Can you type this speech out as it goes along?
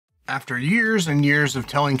After years and years of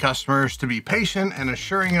telling customers to be patient and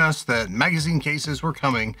assuring us that magazine cases were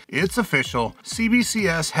coming, it's official.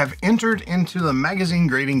 CBCS have entered into the magazine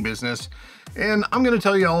grading business, and I'm going to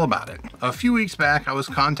tell you all about it. A few weeks back, I was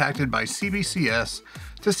contacted by CBCS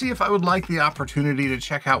to see if I would like the opportunity to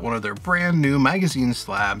check out one of their brand new magazine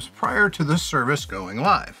slabs prior to the service going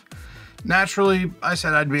live. Naturally, I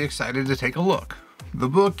said I'd be excited to take a look. The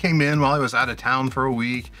book came in while I was out of town for a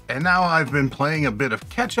week, and now I've been playing a bit of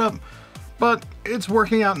catch up, but it's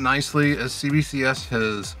working out nicely as CBCS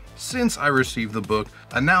has, since I received the book,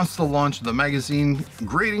 announced the launch of the magazine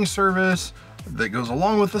grading service that goes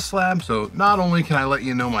along with the slab. So not only can I let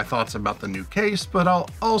you know my thoughts about the new case, but I'll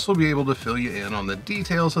also be able to fill you in on the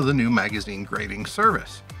details of the new magazine grading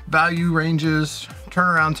service. Value ranges,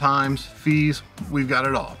 turnaround times, fees, we've got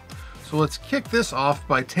it all. So let's kick this off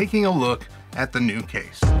by taking a look at the new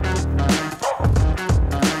case.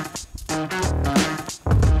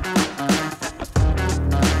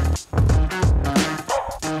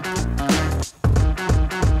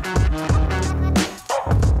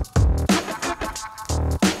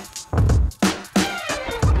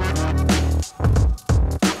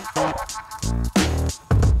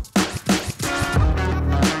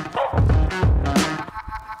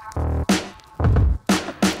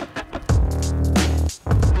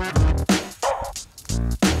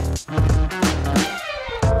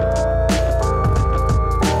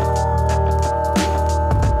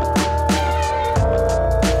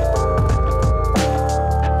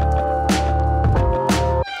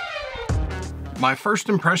 My first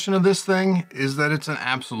impression of this thing is that it's an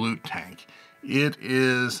absolute tank. It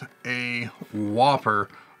is a whopper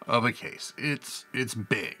of a case. It's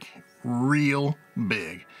big, real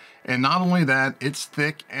big. And not only that, it's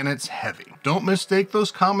thick and it's heavy. Don't mistake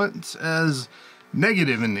those comments as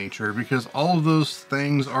negative in nature, because all of those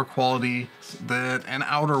things are quality that an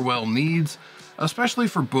outer well needs, especially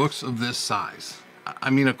for books of this size. I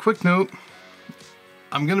mean, a quick note,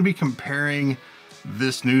 I'm going to be comparing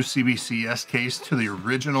this new CBCS case to the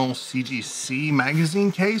original CGC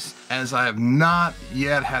magazine case, as I have not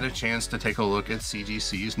yet had a chance to take a look at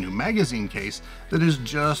CGC's new magazine case that has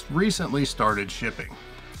just recently started shipping.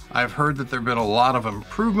 I've heard that there have been a lot of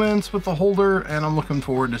improvements with the holder, and I'm looking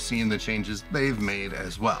forward to seeing the changes they've made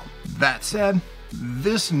as well. That said,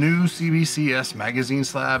 this new CBCS magazine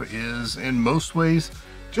slab is in most ways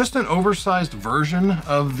just an oversized version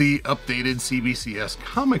of the updated CBCS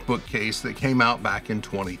comic book case that came out back in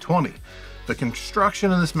 2020. The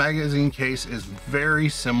construction of this magazine case is very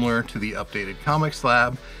similar to the updated comic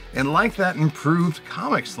slab, and like that improved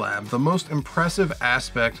comic slab, the most impressive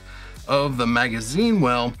aspect of the magazine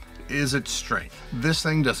well is its strength. This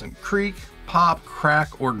thing doesn't creak, pop,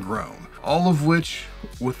 crack, or groan, all of which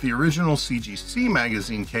with the original CGC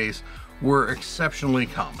magazine case were exceptionally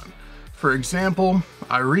common. For example,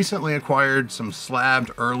 I recently acquired some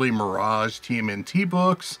slabbed early Mirage TMNT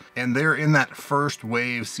books, and they're in that first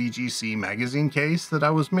wave CGC magazine case that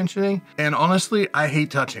I was mentioning. And honestly, I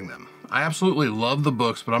hate touching them. I absolutely love the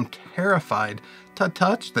books, but I'm terrified to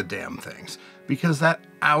touch the damn things because that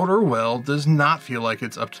outer well does not feel like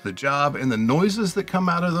it's up to the job, and the noises that come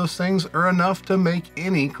out of those things are enough to make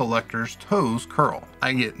any collector's toes curl.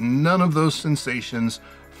 I get none of those sensations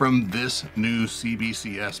from this new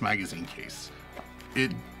CBCS magazine case.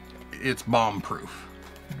 It's bomb-proof.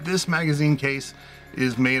 This magazine case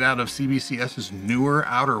is made out of CBCS's newer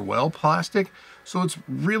outer well plastic, so it's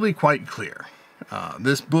really quite clear.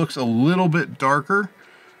 This book's a little bit darker,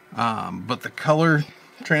 but the color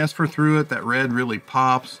transfer through it, that red really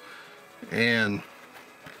pops, and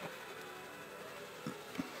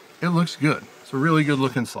it looks good. It's a really good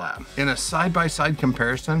looking slab. In a side-by-side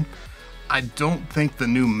comparison, I don't think the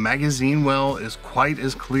new magazine well is quite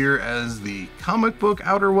as clear as the comic book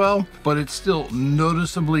outer well, but it's still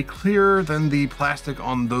noticeably clearer than the plastic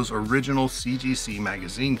on those original CGC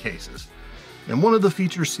magazine cases. And one of the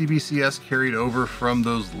features CBCS carried over from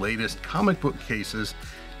those latest comic book cases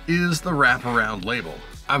is the wraparound label.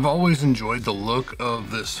 I've always enjoyed the look of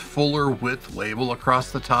this fuller width label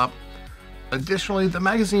across the top. Additionally, the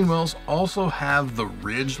magazine wells also have the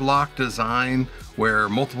ridge lock design where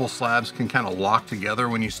multiple slabs can kind of lock together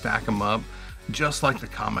when you stack them up, just like the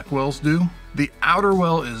comic wells do. The outer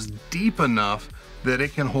well is deep enough that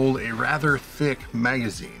it can hold a rather thick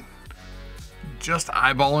magazine. Just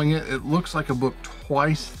eyeballing it, it looks like a book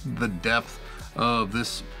twice the depth of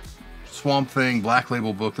this Swamp Thing Black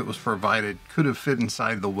Label book that was provided could have fit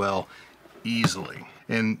inside the well easily.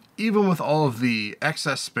 And even with all of the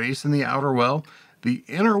excess space in the outer well, the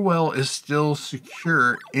inner well is still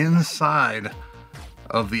secure inside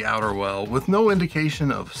of the outer well with no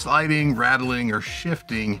indication of sliding, rattling, or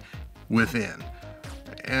shifting within.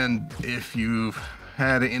 And if you've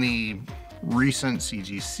had any recent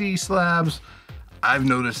CGC slabs, I've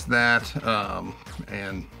noticed that,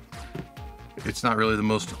 and it's not really the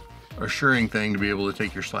most assuring thing to be able to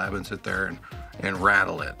take your slab and sit there and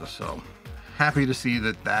rattle it. So happy to see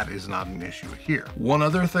that that is not an issue here. One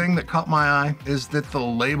other thing that caught my eye is that the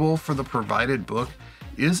label for the provided book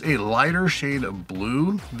is a lighter shade of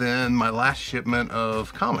blue than my last shipment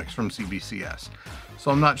of comics from CBCS.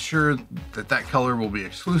 So I'm not sure that that color will be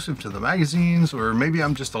exclusive to the magazines, or maybe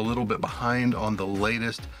I'm just a little bit behind on the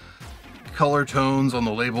latest color tones on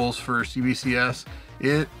the labels for CBCS.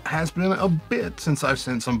 It has been a bit since I've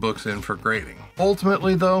sent some books in for grading.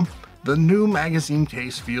 Ultimately though, the new magazine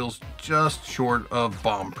case feels just short of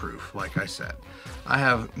bomb-proof, like I said. I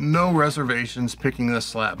have no reservations picking this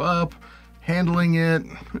slab up, handling it,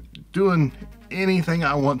 doing anything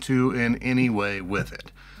I want to in any way with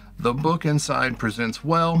it. The book inside presents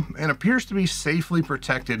well and appears to be safely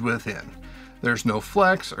protected within. There's no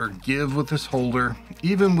flex or give with this holder,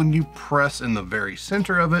 even when you press in the very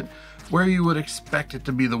center of it, where you would expect it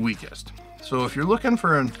to be the weakest. So if you're looking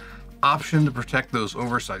for an option to protect those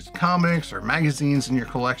oversized comics or magazines in your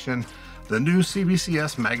collection, the new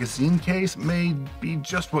CBCS magazine case may be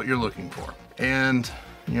just what you're looking for. And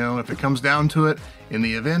you know, if it comes down to it, in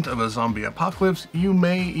the event of a zombie apocalypse, you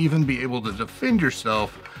may even be able to defend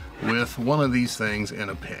yourself with one of these things in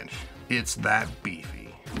a pinch. It's that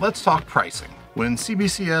beefy. Let's talk pricing. When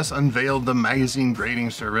CBCS unveiled the magazine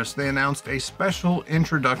grading service, they announced a special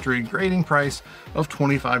introductory grading price of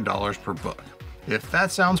 $25 per book. If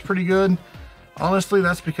that sounds pretty good, honestly,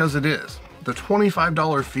 that's because it is. The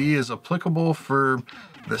 $25 fee is applicable for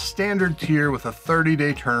the standard tier with a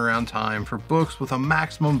 30-day turnaround time for books with a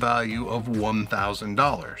maximum value of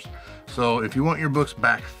 $1,000. So if you want your books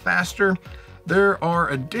back faster, there are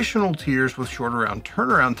additional tiers with shorter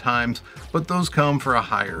turnaround times, but those come for a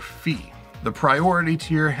higher fee. The priority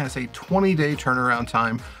tier has a 20-day turnaround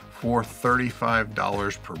time for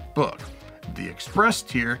 $35 per book. The express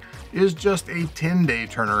tier is just a 10-day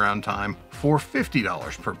turnaround time for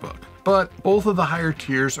 $50 per book. But both of the higher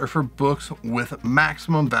tiers are for books with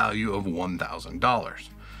maximum value of $1,000.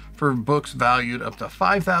 For books valued up to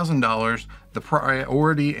 $5,000, the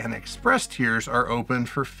priority and express tiers are open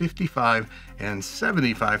for $55,000 and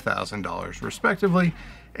 $75,000 respectively.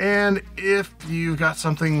 And if you've got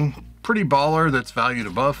something pretty baller that's valued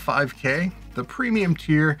above $5,000, the premium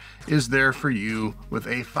tier is there for you with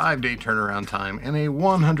a 5-day turnaround time and a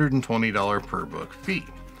 $120 per book fee.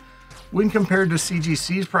 When compared to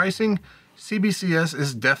CGC's pricing, CBCS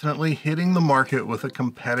is definitely hitting the market with a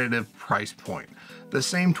competitive price point. The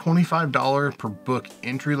same $25 per book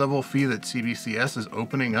entry-level fee that CBCS is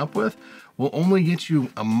opening up with will only get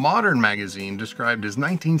you a modern magazine described as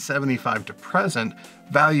 1975 to present,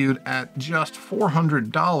 valued at just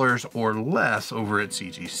 $400 or less over at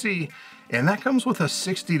CGC, and that comes with a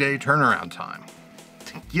 60-day turnaround time.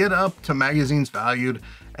 To get up to magazines valued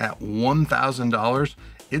at $1,000,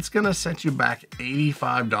 it's going to set you back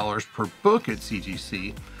 $85 per book at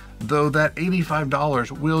CGC, though that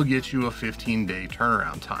 $85 will get you a 15-day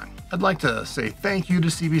turnaround time. I'd like to say thank you to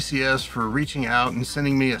CBCS for reaching out and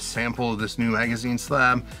sending me a sample of this new magazine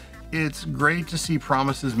slab. It's great to see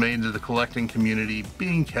promises made to the collecting community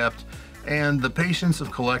being kept and the patience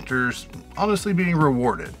of collectors honestly being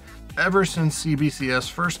rewarded. Ever since CBCS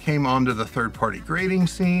first came onto the third-party grading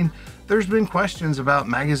scene, there's been questions about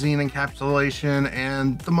magazine encapsulation,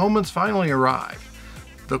 and the moment's finally arrived.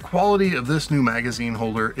 The quality of this new magazine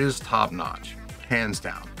holder is top-notch, hands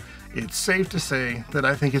down. It's safe to say that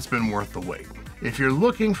I think it's been worth the wait. If you're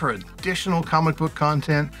looking for additional comic book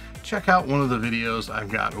content, check out one of the videos I've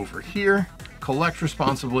got over here. Collect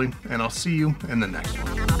responsibly, and I'll see you in the next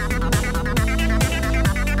one.